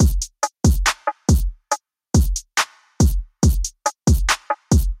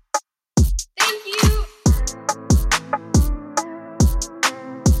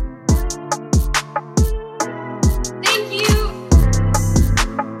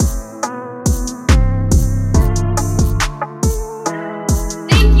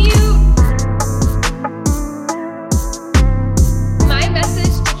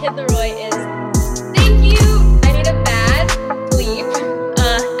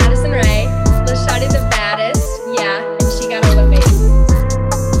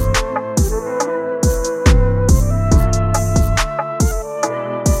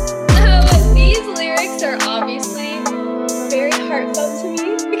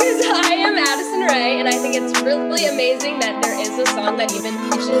Addison Ray, and I think it's really amazing that there is a song that even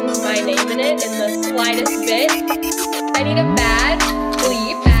mentions my name in it in the slightest bit. I need a bad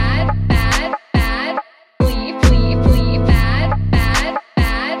bleep, bad bleep, bleep, bleep, bad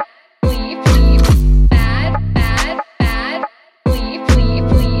bleep, bleep, bad bleep, bleep,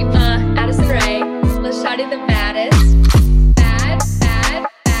 bleep. Addison Ray, let's shout it the baddest.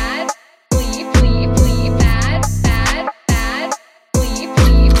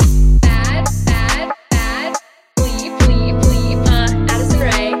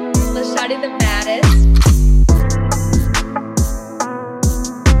 The baddest.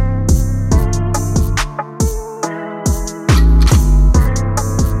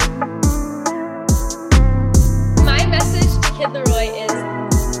 My message to Kid Leroy is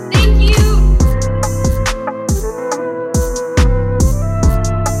thank you.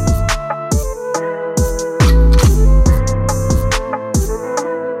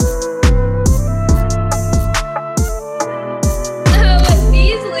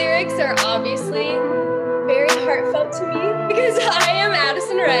 These lyrics are obviously very heartfelt to me because I am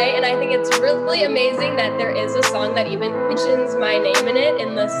Addison Ray, and I think it's really amazing that there is a song that even mentions my name in it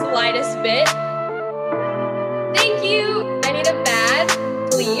in the slightest bit. Thank you. I need a bad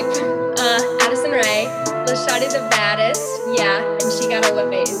bleep. Addison Ray, let's shout it the baddest. Yeah, and she got a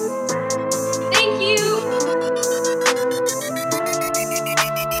lip ace. Thank you.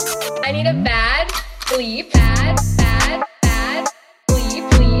 I need a bad bleep. Bad bleep,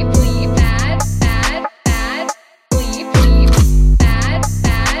 bleep, bleep, bad bleep, bleep, bad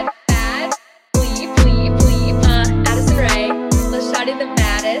bleep, bleep, bleep. Addison Ray, let's shout it the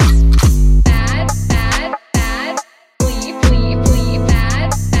baddest.